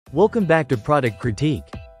Welcome back to Product Critique.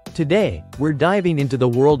 Today, we're diving into the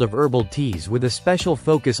world of herbal teas with a special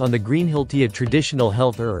focus on the Greenhilltea traditional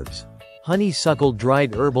health herbs. Honeysuckle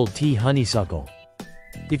Dried Herbal Tea Honeysuckle.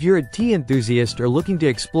 If you're a tea enthusiast or looking to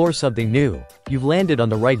explore something new, you've landed on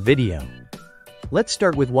the right video. Let's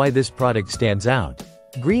start with why this product stands out.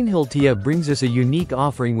 Greenhilltea brings us a unique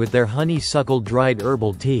offering with their Honeysuckle Dried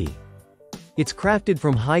Herbal Tea. It's crafted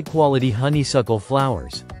from high-quality honeysuckle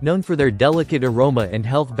flowers, known for their delicate aroma and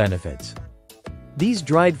health benefits. These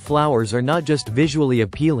dried flowers are not just visually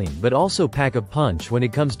appealing but also pack a punch when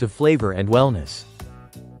it comes to flavor and wellness.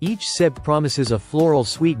 Each sip promises a floral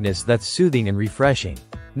sweetness that's soothing and refreshing.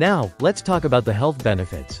 Now, let's talk about the health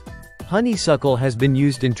benefits. Honeysuckle has been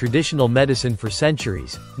used in traditional medicine for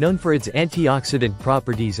centuries, known for its antioxidant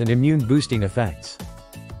properties and immune-boosting effects.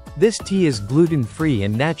 This tea is gluten-free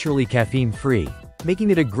and naturally caffeine-free, making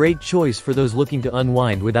it a great choice for those looking to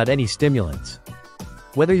unwind without any stimulants.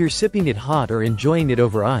 Whether you're sipping it hot or enjoying it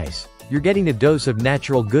over ice, you're getting a dose of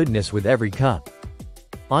natural goodness with every cup.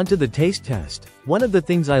 On to the taste test. One of the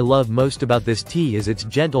things I love most about this tea is its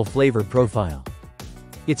gentle flavor profile.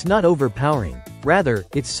 It's not overpowering, rather,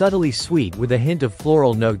 it's subtly sweet with a hint of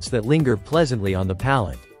floral notes that linger pleasantly on the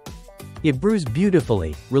palate. It brews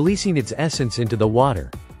beautifully, releasing its essence into the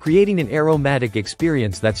water, creating an aromatic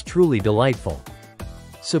experience that's truly delightful.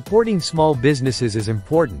 Supporting small businesses is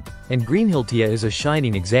important, and Greenhilltea is a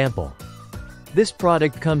shining example. This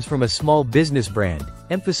product comes from a small business brand,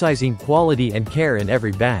 emphasizing quality and care in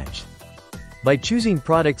every batch. By choosing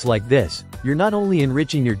products like this, you're not only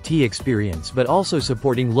enriching your tea experience but also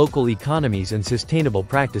supporting local economies and sustainable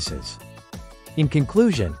practices. In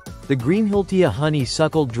conclusion, the Greenhilltea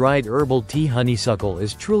Honeysuckle Dried Herbal Tea Honeysuckle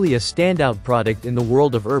is truly a standout product in the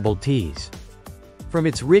world of herbal teas. From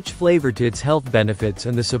its rich flavor to its health benefits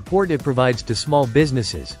and the support it provides to small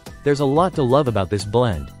businesses, there's a lot to love about this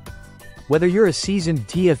blend. Whether you're a seasoned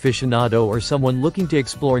tea aficionado or someone looking to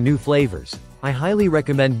explore new flavors, I highly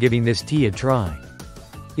recommend giving this tea a try.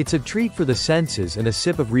 It's a treat for the senses and a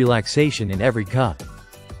sip of relaxation in every cup.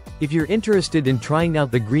 If you're interested in trying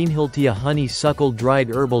out the Greenhilltea Honeysuckle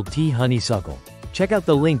Dried Herbal Tea Honeysuckle, check out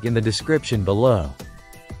the link in the description below.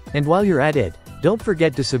 And while you're at it, don't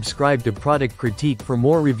forget to subscribe to Product Critique for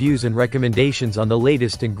more reviews and recommendations on the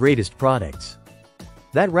latest and greatest products.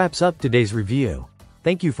 That wraps up today's review.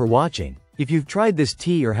 Thank you for watching. If you've tried this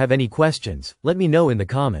tea or have any questions, let me know in the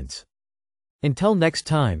comments. Until next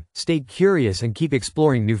time, stay curious and keep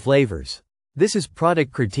exploring new flavors. This is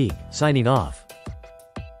Product Critique, signing off.